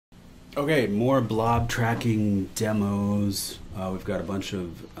Okay, more blob tracking demos. We've got a bunch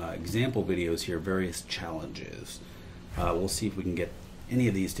of example videos here, various challenges. We'll see if we can get any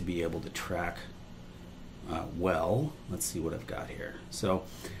of these to be able to track well. Let's see what I've got here. So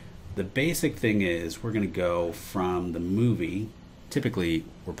the basic thing is we're going to go from the movie. Typically,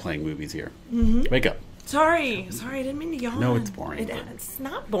 we're playing movies here. Wake up. Sorry, I didn't mean to yawn. No, it's boring. It's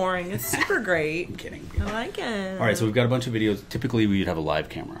not boring. It's super great. I'm kidding. I like it. All right, so we've got a bunch of videos. Typically, we'd have a live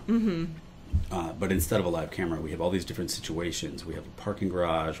camera. But instead of a live camera, we have all these different situations. We have a parking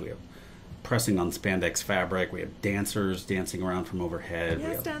garage. We have pressing on spandex fabric. We have dancers dancing around from overhead. Yes,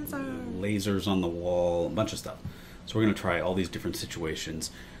 we have dancer. lasers on the wall, a bunch of stuff. So we're going to try all these different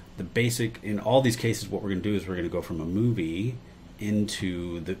situations. The basic, in all these cases, what we're going to do is we're going to go from a movie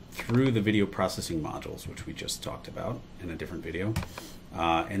through the video processing modules, which we just talked about in a different video,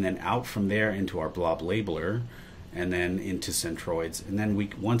 and then out from there into our blob labeler, and then into centroids. And then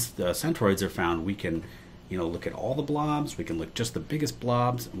once the centroids are found, we can look at all the blobs. We can look just the biggest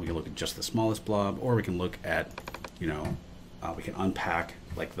blobs, and we can look at just the smallest blob, or we can look at we can unpack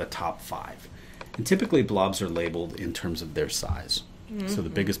like the top 5. And typically blobs are labeled in terms of their size. So the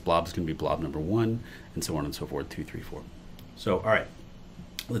biggest blob is going to be blob number 1, and so on and so forth, 2, 3, 4. So, all right,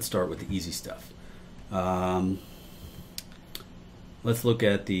 let's start with the easy stuff. Let's look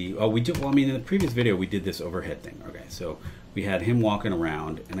at in the previous video, we did this overhead thing. Okay, so we had him walking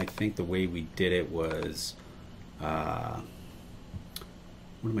around, and I think the way we did it was, what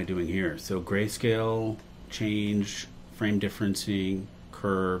am I doing here? So grayscale, change, frame differencing,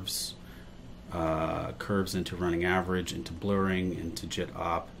 curves, curves into running average, into blurring, into jet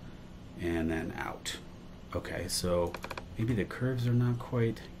op, and then out. Okay, so maybe the curves are not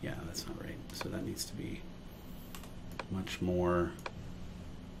quite, yeah, that's not right. So that needs to be much more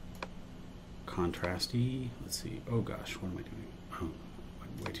contrasty. Let's see, oh gosh, what am I doing? Oh,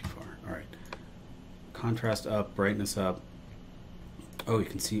 I'm way too far. All right, contrast up, brightness up. Oh, you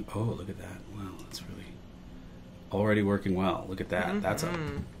can see, oh, look at that. Wow, that's really already working well. Look at that. That's a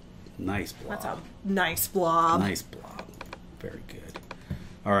nice blob. That's a nice blob. Nice blob. Very good.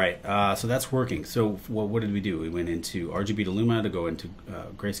 All right, so that's working. So what did we do? We went into RGB to Luma to go into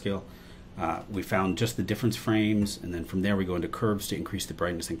grayscale. We found just the difference frames, and then from there we go into curves to increase the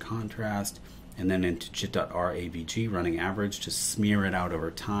brightness and contrast, and then into JIT.RAVG, running average, to smear it out over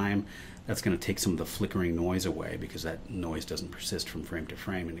time. That's going to take some of the flickering noise away because that noise doesn't persist from frame to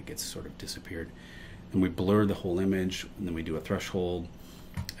frame and it gets sort of disappeared. And we blur the whole image, and then we do a threshold,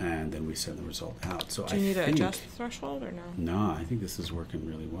 and then we send the result out. So do you need to adjust the threshold or no? No, I think this is working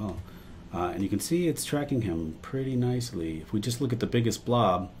really well. And you can see it's tracking him pretty nicely. If we just look at the biggest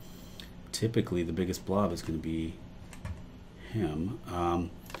blob, typically the biggest blob is going to be him. I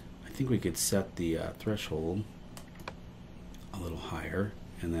think we could set the threshold a little higher,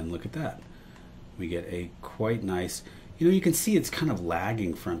 and then look at that. We get a quite nice, you can see it's kind of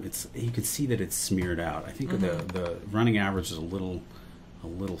lagging from, you can see that it's smeared out. I think the running average is a little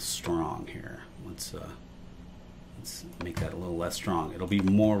strong here. Let's make that a little less strong. It'll be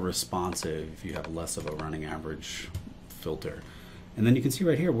more responsive if you have less of a running average filter. And then you can see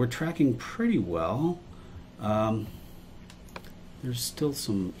right here, we're tracking pretty well. There's still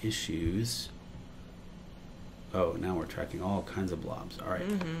some issues. Oh, now we're tracking all kinds of blobs. All right.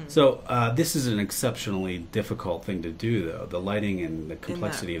 So this is an exceptionally difficult thing to do, though. The lighting and the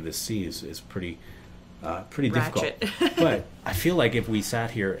complexity of this scene is pretty difficult. But I feel like if we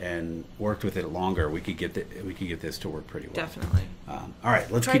sat here and worked with it longer, we could get this to work pretty well. Definitely. All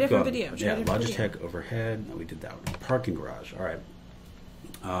right, let's Try keep different going. video. Yeah, Logitech overhead. No, we did that one. Parking garage. All right.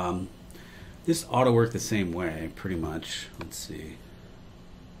 This ought to work the same way, pretty much. Let's see.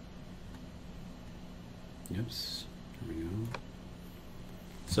 Oops. There we go.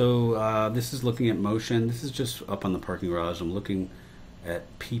 So this is looking at motion. This is just up on the parking garage. I'm looking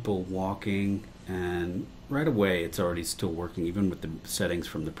at people walking, and right away it's already still working, even with the settings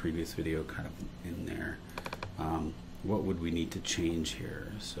from the previous video kind of in there. What would we need to change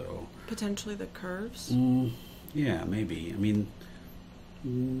here? So potentially the curves. Yeah, maybe. I mean,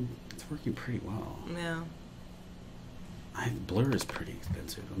 it's working pretty well. Yeah. Blur is pretty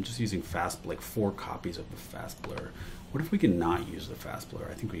expensive. I'm just using fast, like 4 copies of the fast blur. What if we could not use the fast blur?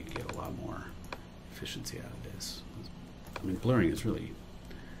 I think we could get a lot more efficiency out of this. I mean, blurring is really,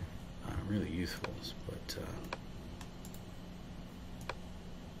 really useful, but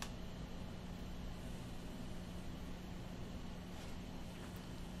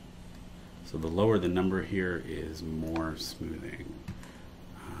so the lower the number here is more smoothing.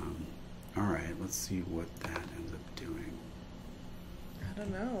 All right, let's see what that ends up doing. I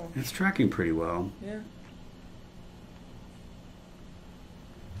don't know. It's tracking pretty well. Yeah.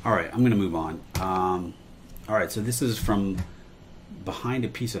 All right, I'm going to move on. All right, so this is from behind a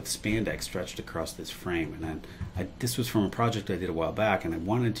piece of spandex stretched across this frame. And then this was from a project I did a while back, and I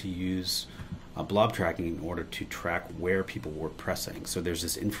wanted to use blob tracking in order to track where people were pressing. So there's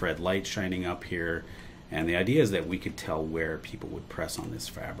this infrared light shining up here, and the idea is that we could tell where people would press on this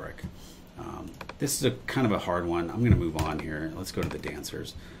fabric. This is a kind of a hard one. I'm going to move on here. Let's go to the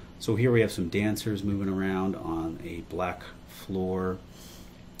dancers. So here we have some dancers moving around on a black floor,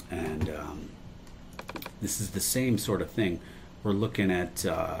 and this is the same sort of thing. We're looking at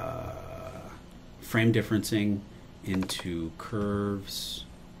frame differencing into curves.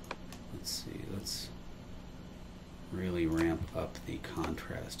 Let's see, let's really ramp up the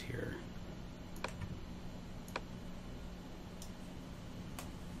contrast here.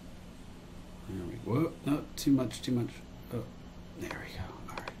 There we go. Whoa, no, too much, too much. Oh, there we go.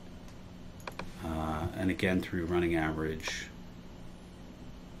 All right. And again, through running average.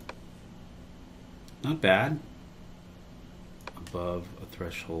 Not bad. Above a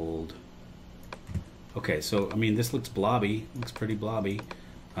threshold. Okay, so, I mean, this looks blobby. Looks pretty blobby.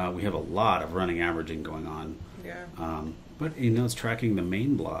 We have a lot of running averaging going on. Yeah. But, you know, it's tracking the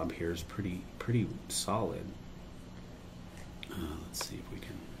main blob here is pretty solid. Let's see if we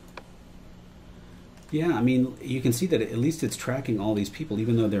can... Yeah, I mean, you can see that at least it's tracking all these people.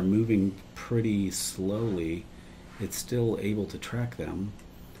 Even though they're moving pretty slowly, it's still able to track them.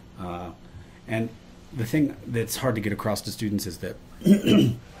 And the thing that's hard to get across to students is that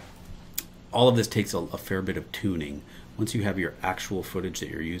all of this takes a fair bit of tuning. Once you have your actual footage that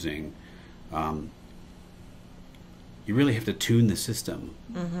you're using, you really have to tune the system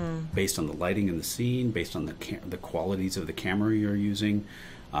based on the lighting in the scene, based on the qualities of the camera you're using.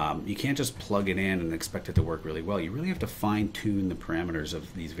 You can't just plug it in and expect it to work really well. You really have to fine-tune the parameters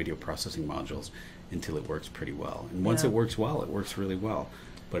of these video processing modules until it works pretty well. And once it works well, it works really well.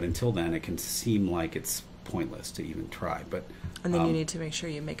 But until then, it can seem like it's pointless to even try. And then you need to make sure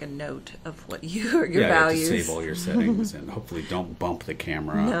you make a note of what your values. You have to save all your settings and hopefully don't bump the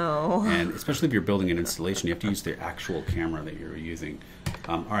camera. No. And especially if you're building an installation, you have to use the actual camera that you're using.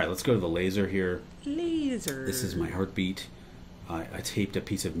 All right, let's go to the laser here. Laser. This is my heartbeat. I taped a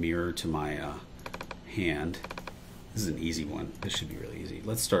piece of mirror to my hand. This is an easy one. This should be really easy.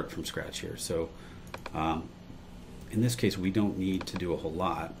 Let's start from scratch here. So in this case, we don't need to do a whole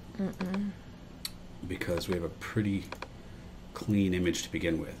lot because we have a pretty clean image to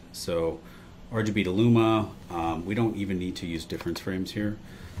begin with. So RGB to Luma, we don't even need to use difference frames here.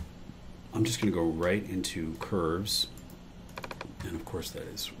 I'm just going to go right into curves. And of course that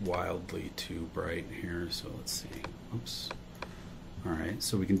is wildly too bright here. So let's see. Oops. All right,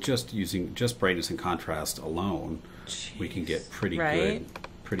 so we can using brightness and contrast alone, we can get pretty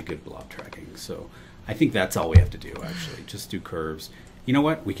good blob tracking. So I think that's all we have to do actually. Just do curves. You know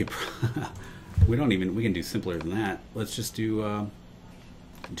what? We could we can do simpler than that. Let's just do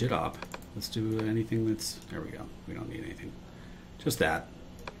JIT op. Let's do anything that's there we go. We don't need anything. Just that.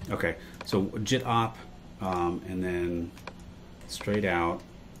 Okay. So JIT op and then straight out,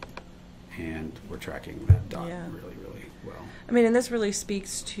 and we're tracking that dot really well. I mean, and this really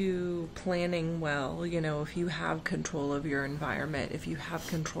speaks to planning well. You know, if you have control of your environment, if you have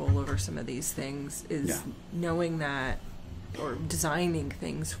control over some of these things, is knowing that or designing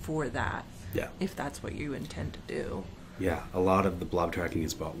things for that. Yeah. If that's what you intend to do. Yeah, a lot of the blob tracking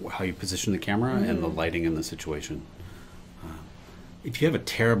is about how you position the camera and the lighting in the situation. If you have a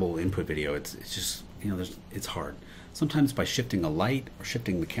terrible input video, it's just, you know, it's hard. Sometimes by shifting a light or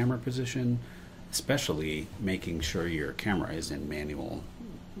shifting the camera position, especially making sure your camera is in manual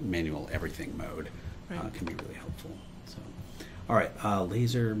everything mode, can be really helpful. So, all right,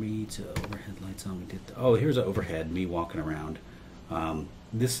 laser meets overhead lights on. We did. Here's an overhead, me walking around.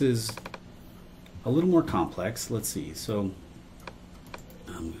 This is a little more complex. Let's see. So,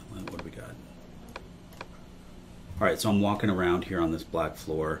 what do we got? All right, so I'm walking around here on this black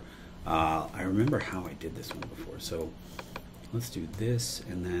floor. I remember how I did this one before. So let's do this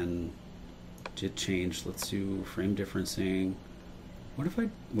and then JIT change. Let's do frame differencing. What if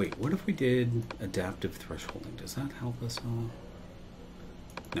we did adaptive thresholding? Does that help us all?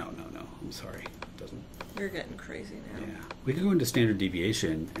 No. I'm sorry. It doesn't. You're getting crazy now. Yeah. We could go into standard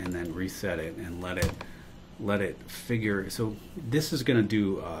deviation and then reset it and let it figure. So this is going to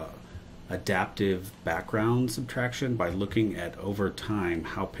do adaptive background subtraction by looking at over time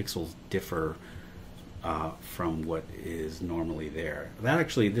how pixels differ from what is normally there.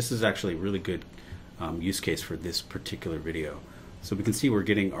 This is actually a really good use case for this particular video. So we can see we're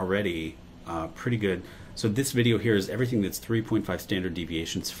getting already pretty good. So this video here is everything that's 3.5 standard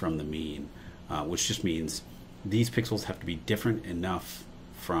deviations from the mean, which just means these pixels have to be different enough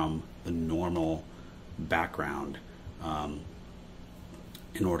from the normal background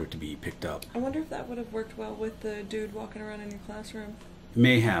in order to be picked up. I wonder if that would have worked well with the dude walking around in your classroom.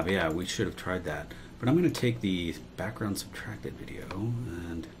 May have, yeah, we should have tried that. But I'm going to take the background subtracted video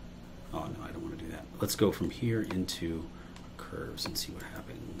and, oh no, I don't want to do that. Let's go from here into curves and see what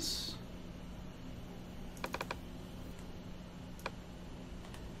happens.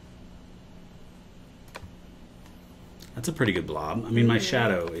 That's a pretty good blob. I mean, my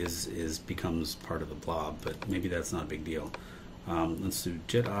shadow becomes part of the blob, but maybe that's not a big deal. Let's do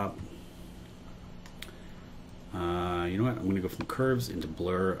jet op. You know what? I'm going to go from curves into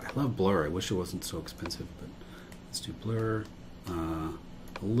blur. I love blur. I wish it wasn't so expensive, but let's do blur. A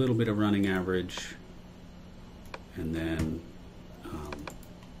little bit of running average, and then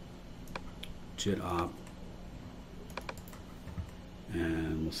jet op,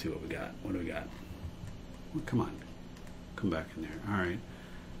 and we'll see what we got. What do we got? Well, come on, come back in there. All right.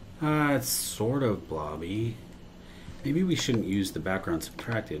 It's sort of blobby. Maybe we shouldn't use the background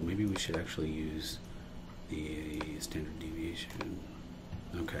subtracted. Maybe we should actually use the standard deviation.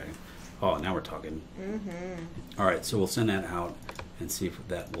 Okay. Oh, now we're talking. All right, so we'll send that out and see if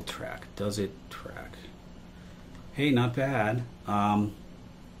that will track. Does it track? Hey, not bad. You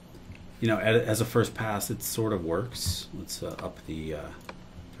know, as a first pass, it sort of works. Let's up the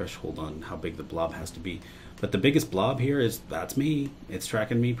threshold on how big the blob has to be. But the biggest blob here that's me. It's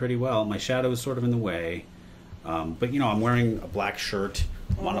tracking me pretty well. My shadow is sort of in the way. But, you know, I'm wearing a black shirt.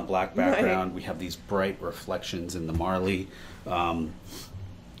 I'm on a black background. Right. We have these bright reflections in the Marley.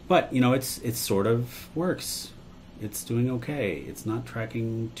 But, you know, it sort of works. It's doing okay. It's not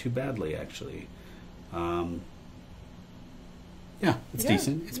tracking too badly, actually. Yeah, it's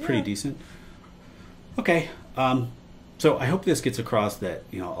decent. It's pretty decent. Okay. So I hope this gets across that,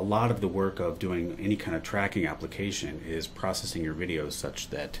 you know, a lot of the work of doing any kind of tracking application is processing your videos such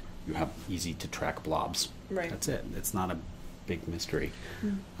that you have easy to track blobs. Right. That's it. It's not a big mystery.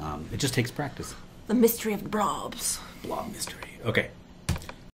 It just takes practice. The mystery of the blobs. Blob mystery. Okay.